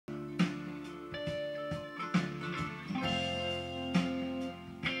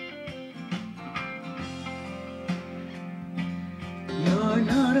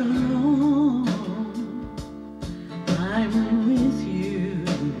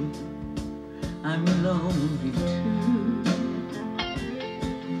movie too.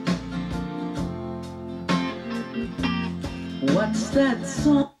 What's that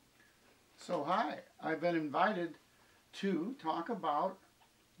song? So hi, I've been invited to talk about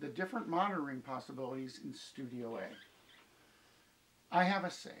the different monitoring possibilities in Studio A. I have a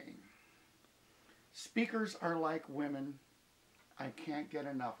saying, speakers are like women. I can't get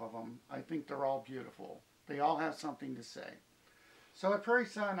enough of them. I think they're all beautiful. They all have something to say. So at Prairie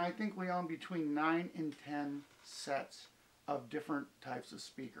Sun, I think we own between 9 and 10 sets of different types of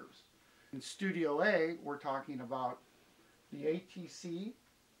speakers. In Studio A, we're talking about the ATC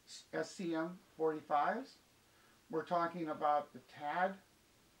SCM-45s. We're talking about the TAD,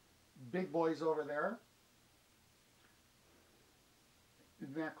 big boys over there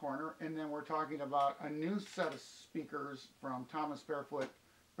in that corner, and then we're talking about a new set of speakers from Thomas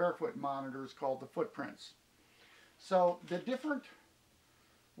Barefoot monitors called the Footprints. So the different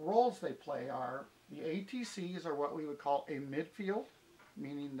roles they play are, the ATCs are what we would call a midfield,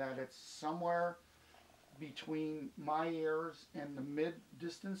 meaning that it's somewhere between my ears and the mid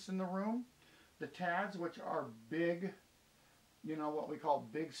distance in the room. The TADs, which are big, you know, what we call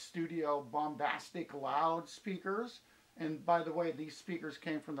big studio bombastic loud speakers. And by the way, these speakers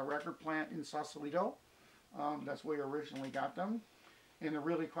came from the record plant in Sausalito. That's where we originally got them. And they're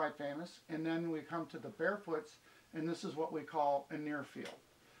really quite famous. And then we come to the Barefoots, and this is what we call a near field.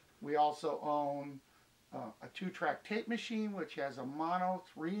 We also own a 2-track tape machine, which has a mono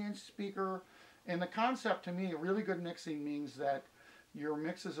 3-inch speaker. And the concept to me, really good mixing means that your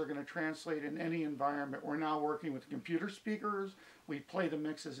mixes are going to translate in any environment. We're now working with computer speakers. We play the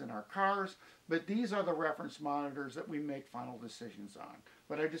mixes in our cars. But these are the reference monitors that we make final decisions on.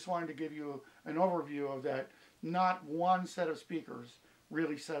 But I just wanted to give you an overview of that. Not one set of speakers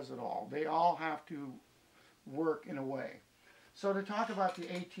really says it all. They all have to work in a way. So to talk about the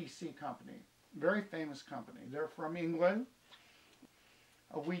ATC company, very famous company. They're from England.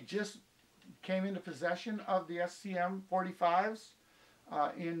 We just came into possession of the SCM-45s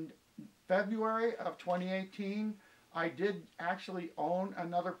in February of 2018. I did actually own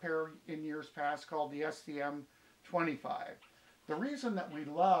another pair in years past called the SCM-25. The reason that we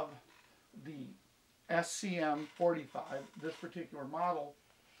love the SCM-45, this particular model,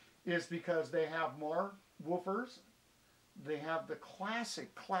 is because they have more woofers. They have the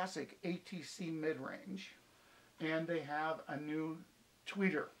classic ATC mid-range, and they have a new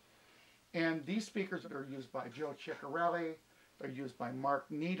tweeter. And these speakers are used by Joe Ciccarelli, they're used by Mark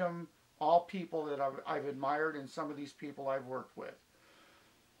Needham, all people that I've admired, and some of these people I've worked with.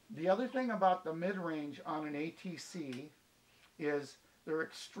 The other thing about the mid-range on an ATC is they're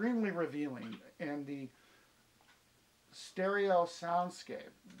extremely revealing, and the stereo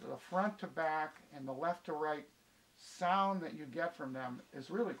soundscape, the front to back and the left to right sound that you get from them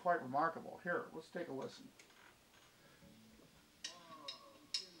is really quite remarkable. Here, let's take a listen.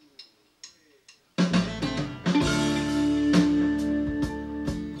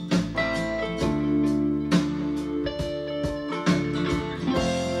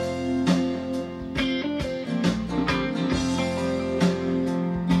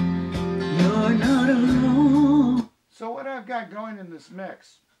 So what I've got going in this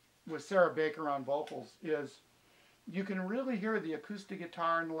mix with Sarah Baker on vocals is you can really hear the acoustic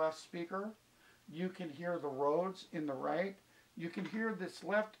guitar in the left speaker. You can hear the Rhodes in the right. You can hear this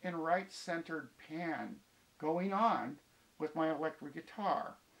left and right centered pan going on with my electric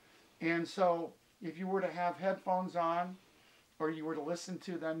guitar. And so if you were to have headphones on or you were to listen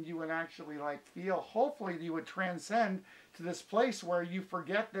to them, you would actually like feel, hopefully you would transcend to this place where you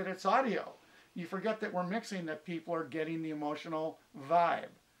forget that it's audio. You forget that we're mixing, that people are getting the emotional vibe.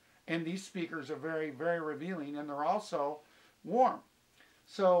 And these speakers are very, very revealing, and they're also warm.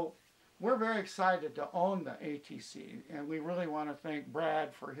 So we're very excited to own the ATC, and we really want to thank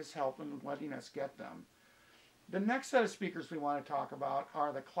Brad for his help in letting us get them. The next set of speakers we want to talk about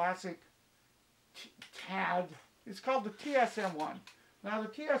are the classic TAD. It's called the TSM-1. Now the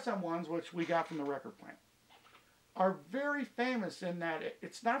TSM-1s, which we got from the record plant, are very famous in that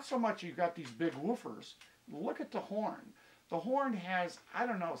it's not so much you've got these big woofers. Look at the horn. The horn has, I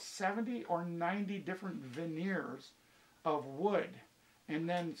don't know, 70 or 90 different veneers of wood. And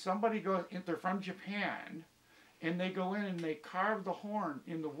then somebody goes, they're from Japan, and they go in and they carve the horn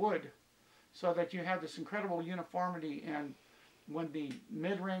in the wood so that you have this incredible uniformity. And when the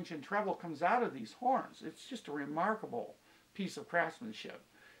mid-range and treble comes out of these horns, it's just a remarkable piece of craftsmanship.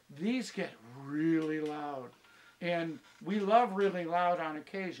 These get really loud. And we love really loud on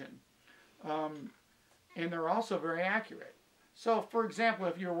occasion. And they're also very accurate. So, for example,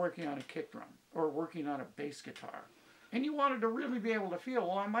 if you're working on a kick drum or working on a bass guitar, And you wanted to really be able to feel,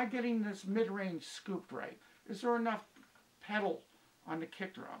 well, am I getting this mid-range scooped right? Is there enough pedal on the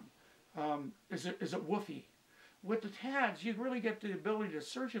kick drum? Is it woofy? With the TADs, you really get the ability to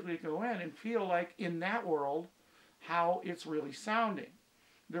surgically go in and feel like in that world how it's really sounding.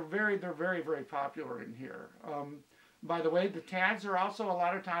 They're very, very popular in here. By the way, the TADs are also a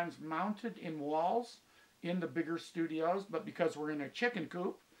lot of times mounted in walls in the bigger studios, but because we're in a chicken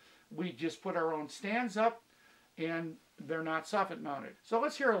coop, we just put our own stands up, and they're not soffit mounted. So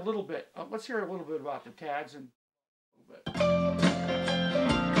let's hear a little bit. Let's hear a little bit about the TADs and a little bit.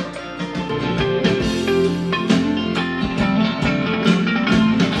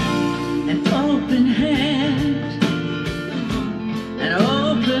 An open hand, an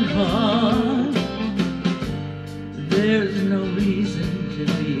open heart. There's no reason to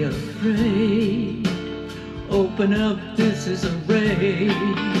be afraid. Open up, this is a raid.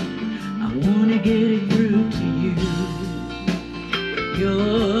 I wanna get it through to you.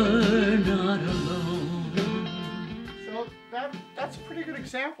 You're not alone. So that's a pretty good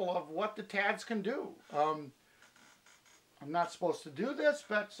example of what the TADs can do. I'm not supposed to do this,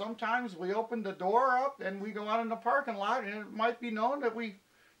 but sometimes we open the door up and we go out in the parking lot, and it might be known that we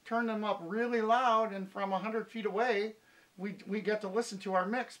turn them up really loud, and from 100 feet away we get to listen to our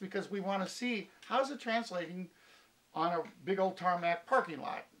mix because we want to see how's it translating on a big old tarmac parking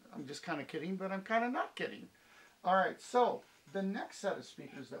lot. I'm just kind of kidding, but I'm kind of not kidding. All right, so the next set of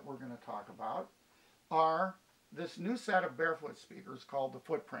speakers that we're going to talk about are this new set of Barefoot speakers called the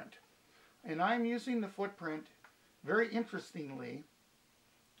Footprint. And I'm using the Footprint, very interestingly,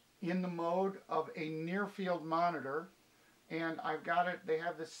 in the mode of a near field monitor. And I've got it, they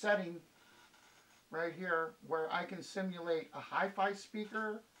have this setting right here where I can simulate a hi-fi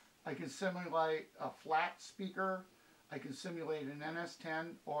speaker, I can simulate a flat speaker, I can simulate an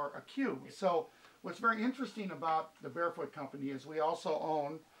NS10 or a cube. So what's very interesting about the Barefoot company is we also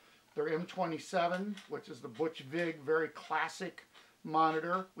own their M27, which is the Butch Vig, very classic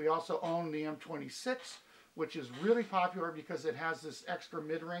monitor. We also own the M26, which is really popular because it has this extra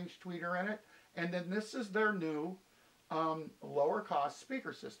mid-range tweeter in it. And then this is their new lower cost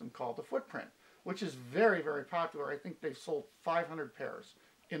speaker system called the Footprint, which is very, very popular. I think they've sold 500 pairs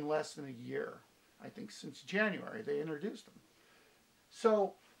in less than a year. I think since January they introduced them.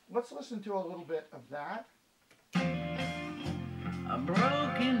 So let's listen to a little bit of that. A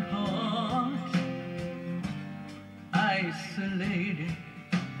broken heart, isolated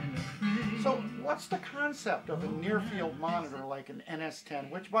and afraid. So what's the concept of a near field monitor like an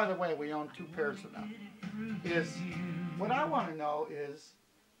NS10, which by the way we own 2 pairs of them, is what I want to know is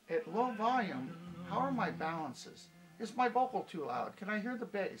at low volume, how are my balances? Is my vocal too loud? Can I hear the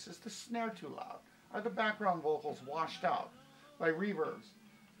bass? Is the snare too loud? Are the background vocals washed out by reverbs?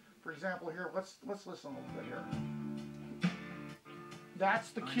 For example here, let's listen a little bit here.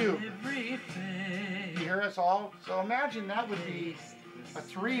 That's the cube. You hear us all? So imagine that would be a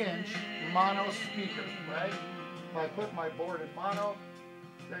 3-inch mono speaker, right? If I put my board in mono,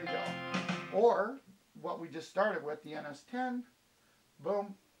 there you go. Or what we just started with, the NS10,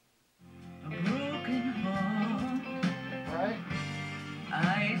 boom. A broken heart, right?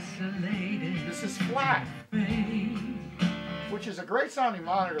 Isolated. This is flat, which is a great sounding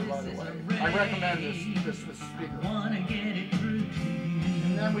monitor, by the way. I recommend this speaker.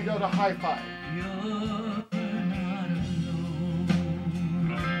 And then we go to hi-fi.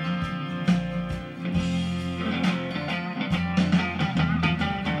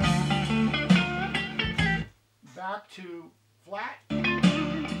 Back to flat.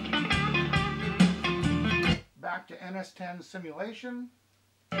 Back to NS10 simulation.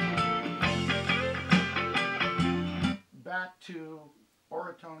 Back to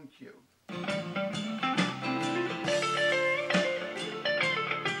Oratone Cube.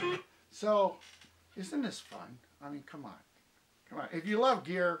 So, isn't this fun? I mean, come on. Come on. If you love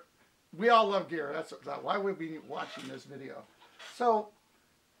gear, we all love gear. That's why we'll be watching this video. So,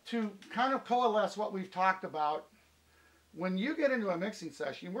 to kind of coalesce what we've talked about, when you get into a mixing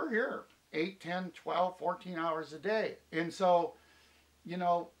session, we're here 8, 10, 12, 14 hours a day. And so, you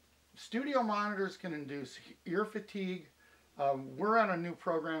know, studio monitors can induce ear fatigue. We're on a new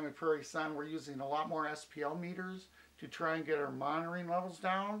program at Prairie Sun. We're using a lot more SPL meters to try and get our monitoring levels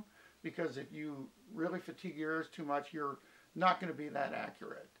down, because if you really fatigue your ears too much, you're not going to be that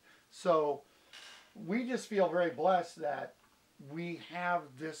accurate. So we just feel very blessed that we have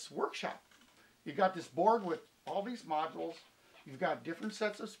this workshop. You got this board with all these modules. You've got different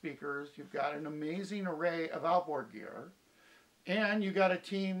sets of speakers. You've got an amazing array of outboard gear. And you got a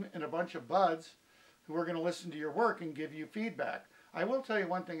team and a bunch of buds who are going to listen to your work and give you feedback. I will tell you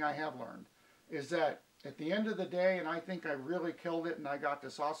one thing I have learned is that At the end of the day, and I think I really killed it and I got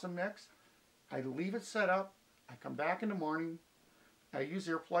this awesome mix, I leave it set up, I come back in the morning, I use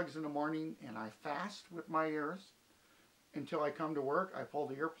earplugs in the morning, and I fast with my ears until I come to work. I pull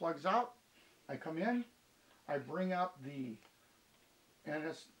the earplugs out, I come in, I bring up the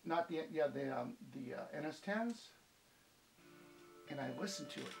NS10s, and I listen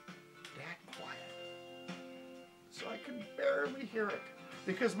to it that quiet. So I can barely hear it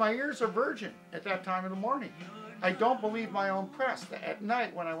because my ears are virgin at that time of the morning. I don't believe my own press at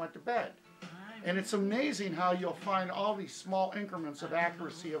night when I went to bed. And it's amazing how you'll find all these small increments of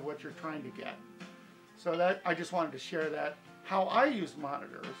accuracy of what you're trying to get. So that I just wanted to share that, how I use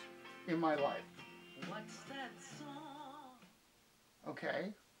monitors in my life. What's that song?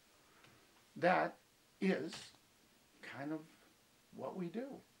 Okay, that is kind of what we do.